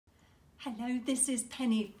Hello, this is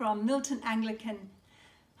Penny from Milton Anglican,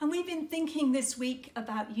 and we've been thinking this week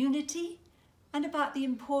about unity and about the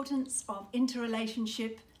importance of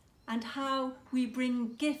interrelationship and how we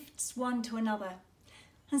bring gifts one to another.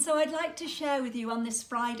 And so I'd like to share with you on this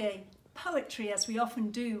Friday poetry, as we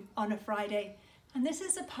often do on a Friday. And this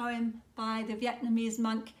is a poem by the Vietnamese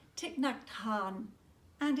monk Thich Nhat Hahn,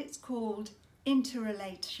 and it's called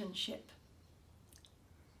Interrelationship.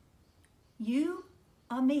 You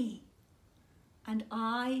are me, and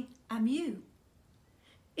I am you.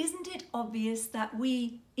 Isn't it obvious that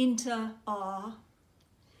we are?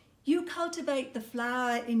 You cultivate the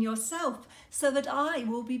flower in yourself so that I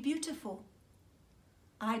will be beautiful.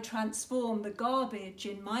 I transform the garbage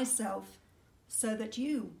in myself so that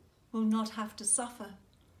you will not have to suffer.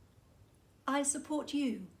 I support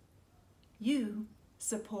you. You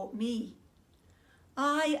support me.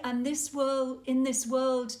 I am in this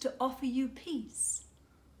world to offer you peace.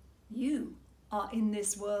 You are in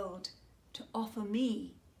this world to offer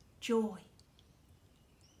me joy.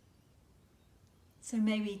 So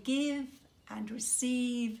may we give and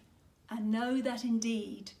receive and know that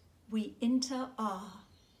indeed we are.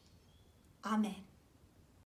 Amen.